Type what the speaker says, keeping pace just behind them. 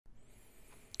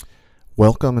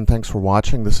Welcome and thanks for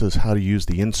watching. This is how to use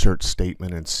the insert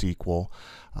statement in SQL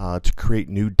to create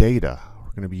new data.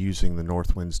 We're going to be using the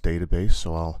Northwinds database,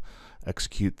 so I'll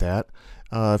execute that.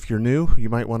 If you're new, you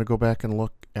might want to go back and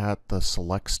look at the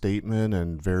select statement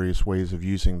and various ways of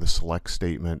using the select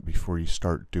statement before you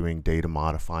start doing data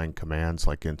modifying commands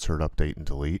like insert, update, and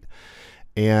delete.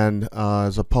 And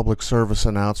as a public service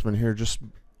announcement here, just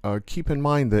keep in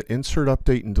mind that insert,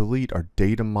 update, and delete are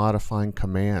data modifying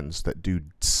commands that do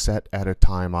set at a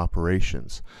time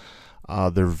operations.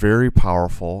 They're very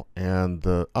powerful, and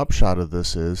the upshot of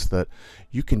this is that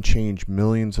you can change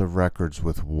millions of records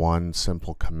with one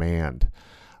simple command.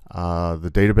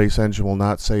 The database engine will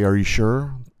not say, "Are you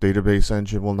sure?" Database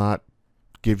engine will not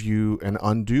give you an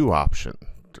undo option,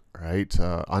 right?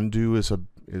 Undo is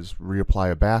reapply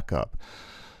a backup.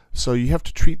 So you have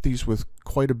to treat these with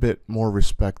quite a bit more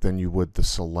respect than you would the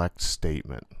select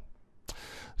statement.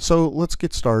 So let's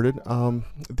get started.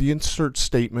 The insert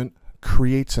statement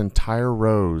creates entire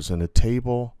rows in a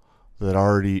table that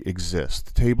already exists.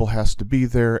 The table has to be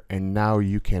there, and now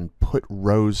you can put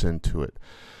rows into it.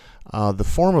 The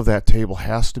form of that table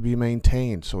has to be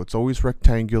maintained, so it's always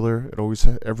rectangular.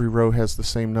 Every row has the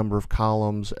same number of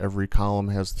columns. Every column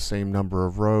has the same number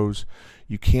of rows.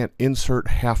 You can't insert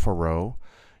half a row.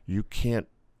 You can't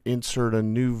insert a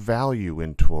new value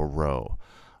into a row.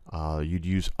 You'd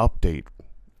use update,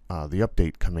 the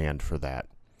update command for that.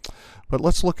 But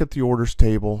let's look at the orders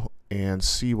table and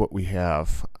see what we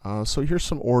have. So here's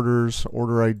some orders: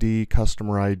 order ID,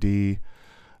 customer ID,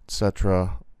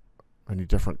 etc. Many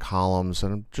different columns,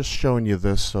 and I'm just showing you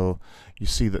this so you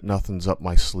see that nothing's up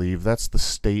my sleeve. That's the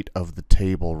state of the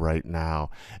table right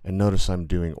now, and notice I'm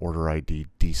doing order ID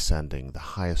descending. The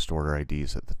highest order ID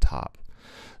is at the top.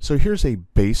 So here's a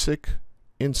basic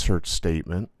insert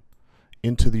statement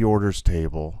into the orders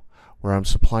table where I'm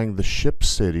supplying the ship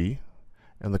city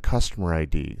and the customer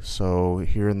ID. So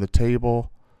here in the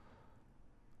table,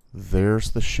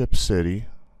 there's the ship city,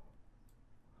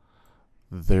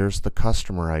 there's the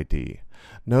customer ID.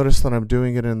 Notice that I'm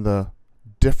doing it in the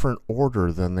different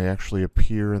order than they actually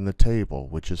appear in the table,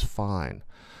 which is fine.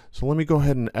 So let me go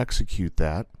ahead and execute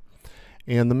that.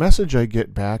 And the message I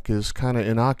get back is kind of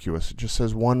innocuous. It just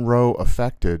says one row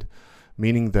affected,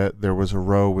 meaning that there was a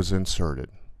row was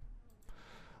inserted.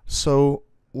 So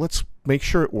let's make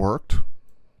sure it worked.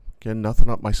 Again, nothing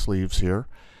up my sleeves here.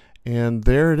 And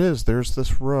there it is. There's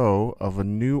this row of a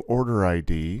new order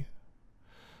ID,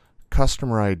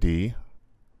 customer ID,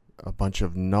 a bunch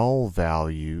of null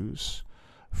values,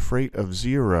 freight of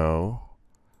 0,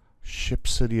 ship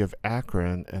city of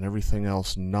Akron, and everything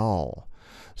else null.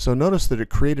 So notice that it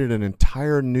created an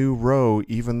entire new row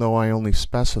even though I only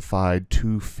specified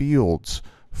 2 fields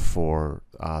for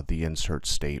the insert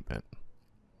statement.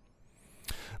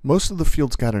 Most of the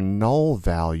fields got a null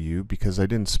value because I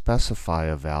didn't specify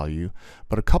a value,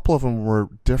 but a couple of them were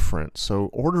different. So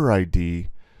order ID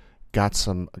got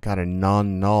a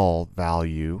non-null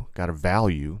value, got a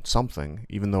value, something,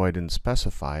 even though I didn't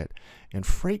specify it, and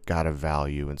freight got a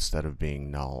value instead of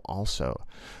being null also.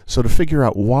 So to figure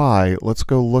out why, let's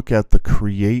go look at the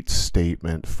create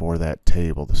statement for that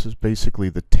table. This is basically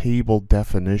the table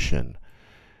definition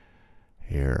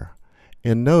here.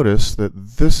 And notice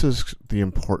that this is the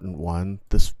important one,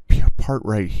 this part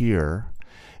right here.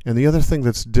 And the other thing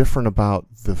that's different about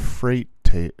the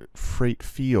freight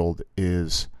field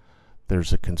is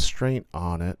there's a constraint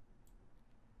on it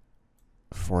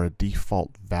for a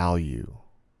default value,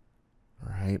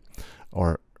 right?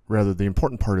 Or rather, the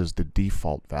important part is the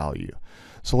default value.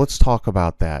 So let's talk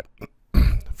about that.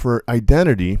 For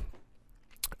identity,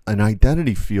 an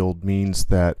identity field means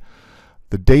that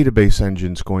the database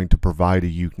engine is going to provide a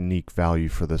unique value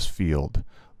for this field.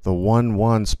 The 1,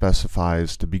 1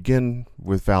 specifies to begin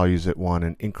with values at 1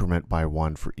 and increment by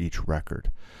 1 for each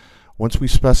record. Once we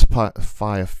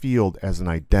specify a field as an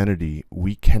identity,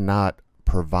 we cannot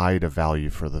provide a value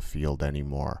for the field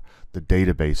anymore. The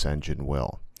database engine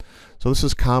will. So this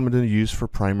is common to use for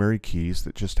primary keys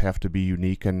that just have to be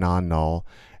unique and non-null.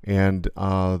 And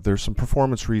there's some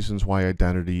performance reasons why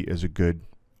identity is a good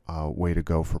way to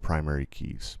go for primary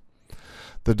keys.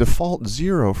 The default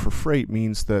 0 for freight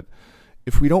means that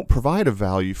if we don't provide a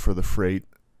value for the freight,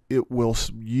 it will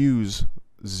use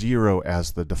 0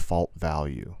 as the default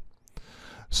value.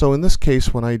 So in this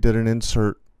case, when I did an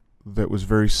insert that was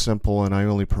very simple and I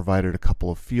only provided a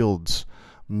couple of fields,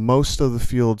 most of the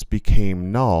fields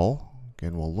became null.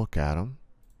 Again, we'll look at them.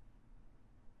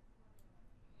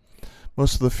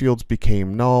 Most of the fields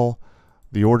became null.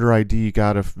 The order ID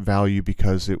got a value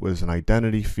because it was an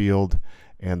identity field,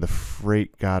 and the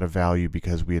freight got a value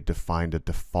because we had defined a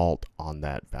default on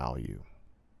that value.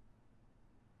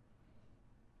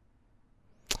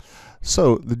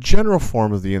 So the general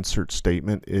form of the insert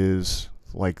statement is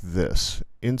like this.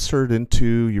 Insert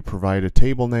into, you provide a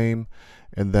table name,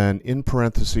 and then in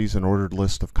parentheses an ordered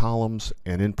list of columns,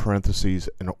 and in parentheses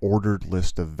an ordered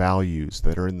list of values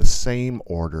that are in the same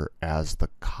order as the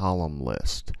column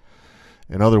list.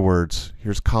 In other words,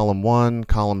 here's column 1,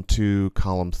 column 2,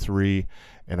 column 3,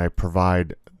 and I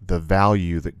provide the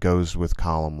value that goes with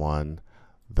column 1,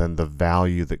 then the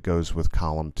value that goes with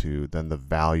column 2, then the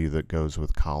value that goes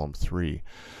with column 3.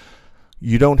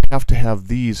 You don't have to have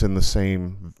these in the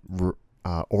same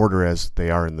order as they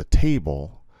are in the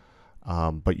table,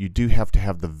 but you do have to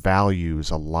have the values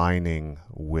aligning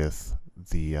with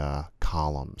the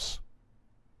columns.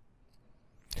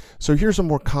 So here's a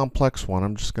more complex one.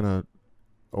 I'm just going to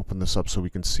open this up so we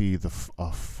can see the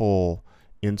full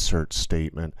insert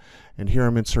statement. And here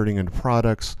I'm inserting into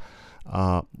products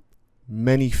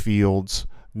many fields.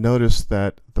 Notice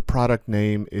that the product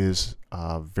name is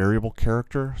a variable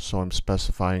character, so I'm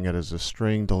specifying it as a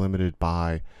string delimited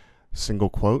by single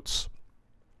quotes.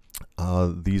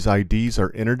 These IDs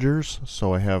are integers,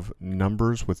 so I have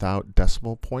numbers without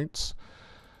decimal points.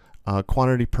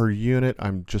 Quantity per unit,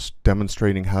 I'm just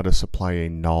demonstrating how to supply a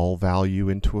null value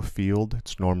into a field.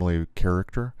 It's normally a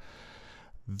character.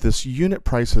 This unit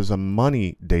price is a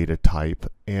money data type,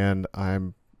 and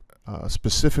I'm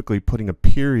specifically putting a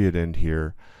period in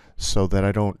here so that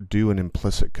I don't do an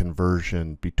implicit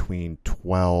conversion between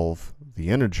 12, the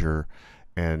integer,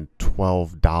 and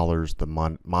 $12,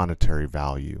 the monetary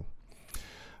value.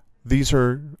 These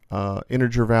are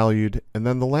integer valued, and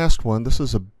then the last one, this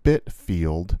is a bit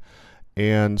field,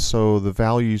 and so the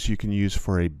values you can use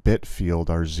for a bit field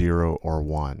are 0 or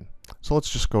 1. So let's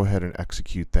just go ahead and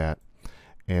execute that,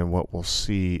 and what we'll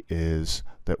see is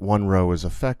that one row is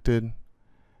affected,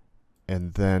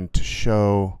 and then to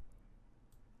show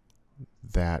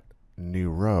that new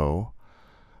row,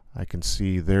 I can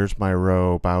see there's my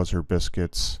row, Bowser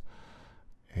Biscuits,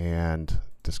 and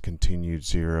discontinued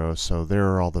 0, so there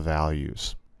are all the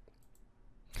values.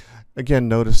 Again,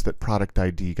 notice that product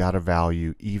ID got a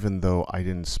value even though I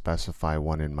didn't specify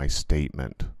one in my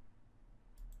statement.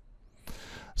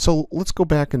 So let's go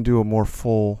back and do a more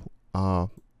full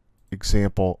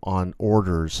example on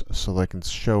orders so that I can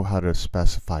show how to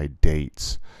specify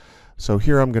dates. So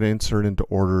here I'm going to insert into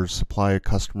orders, supply a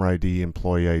customer ID,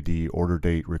 employee ID, order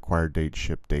date, required date,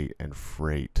 ship date, and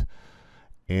freight.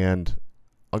 And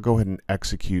I'll go ahead and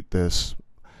execute this.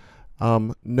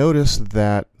 Notice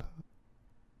that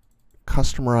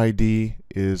customer ID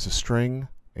is a string,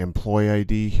 employee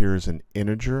ID here is an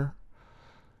integer.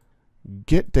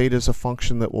 Get date is a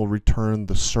function that will return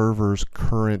the server's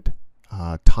current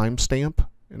timestamp,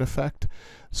 in effect.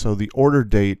 So the order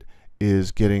date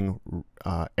is getting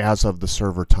as of the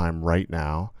server time right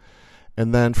now.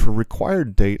 And then for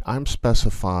required date, I'm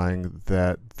specifying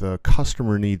that the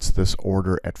customer needs this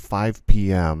order at 5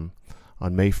 p.m.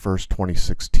 on May 1st,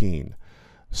 2016.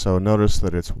 So notice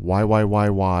that it's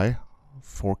YYYY,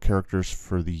 4 characters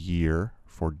for the year,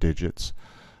 4 digits,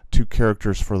 2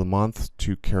 characters for the month,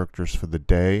 2 characters for the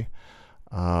day,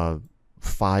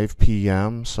 5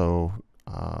 p.m., so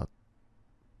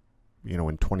you know,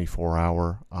 in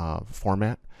 24-hour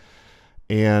format.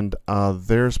 And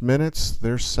there's minutes,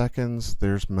 there's seconds,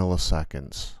 there's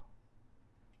milliseconds.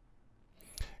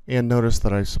 And notice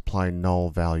that I supply null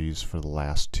values for the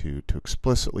last 2 to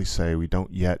explicitly say we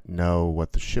don't yet know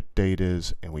what the ship date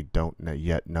is and we don't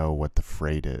yet know what the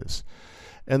freight is.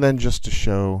 And then just to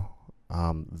show,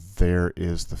 there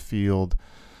is the field,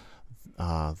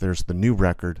 there's the new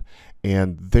record,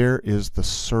 and there is the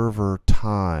server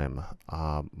time,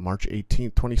 March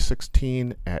 18th,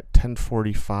 2016 at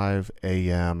 10:45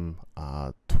 a.m.,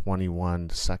 21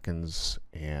 seconds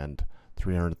and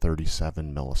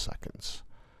 337 milliseconds.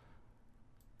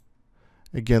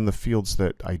 Again, the fields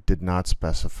that I did not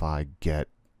specify get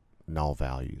null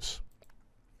values.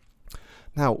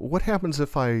 Now, what happens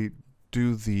if I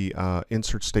do the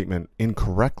insert statement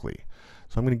incorrectly?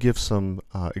 So I'm going to give some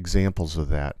examples of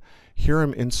that. Here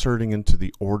I'm inserting into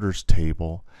the orders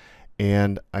table,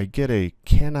 and I get a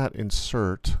cannot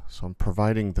insert, so I'm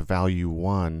providing the value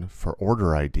 1 for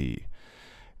order ID.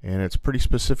 And it's pretty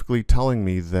specifically telling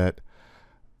me that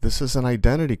this is an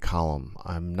identity column.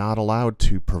 I'm not allowed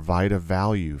to provide a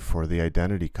value for the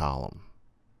identity column.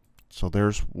 So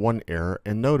there's one error,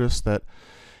 and notice that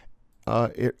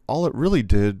all it really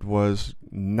did was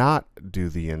not do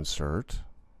the insert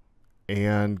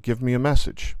and give me a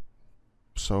message.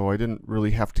 So I didn't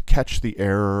really have to catch the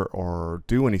error or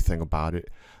do anything about it.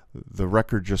 The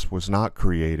record just was not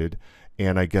created,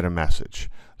 and I get a message.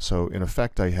 So in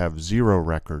effect, I have 0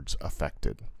 records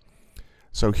affected.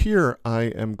 So here I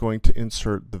am going to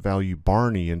insert the value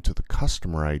Barney into the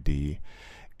customer ID,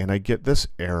 and I get this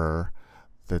error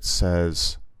that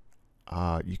says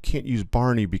you can't use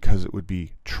Barney because it would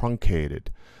be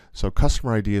truncated. So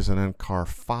customer ID is an NCAR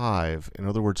 5. In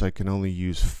other words, I can only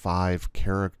use 5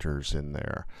 characters in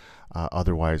there.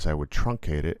 Otherwise, I would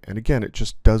truncate it. And again, it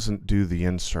just doesn't do the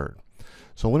insert.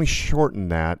 So let me shorten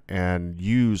that and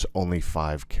use only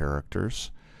 5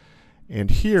 characters.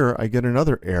 And here I get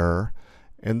another error.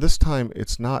 And this time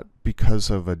it's not because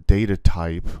of a data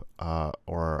type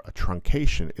or a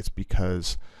truncation. It's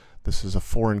because this is a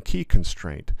foreign key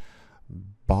constraint.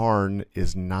 Barn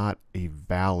is not a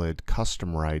valid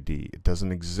customer ID. It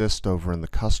doesn't exist over in the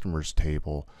customers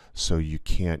table, so you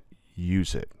can't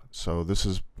use it. So this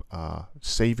is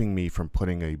saving me from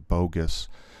putting a bogus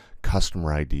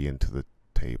customer ID into the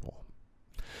table.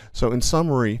 So in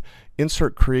summary,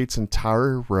 insert creates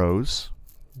entire rows,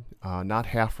 not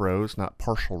half rows, not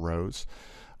partial rows.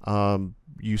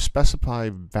 You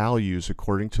specify values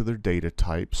according to their data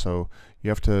type, so you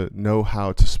have to know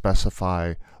how to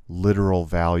specify literal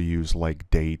values like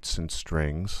dates and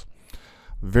strings.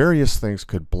 Various things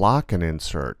could block an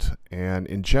insert, and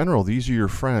in general these are your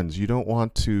friends. You don't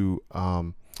want to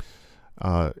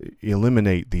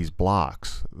eliminate these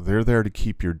blocks. They're there to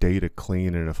keep your data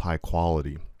clean and of high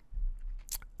quality.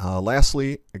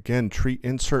 Lastly, again, treat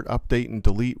insert, update, and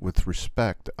delete with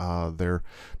respect. They're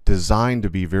designed to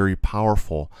be very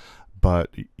powerful,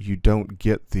 but you don't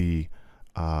get the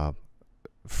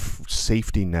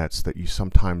safety nets that you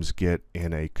sometimes get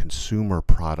in a consumer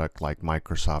product like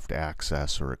Microsoft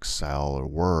Access or Excel or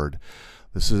Word.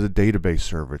 This is a database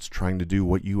server. It's trying to do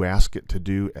what you ask it to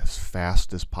do as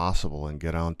fast as possible and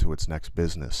get on to its next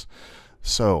business.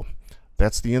 So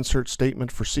that's the insert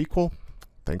statement for SQL.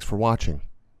 Thanks for watching.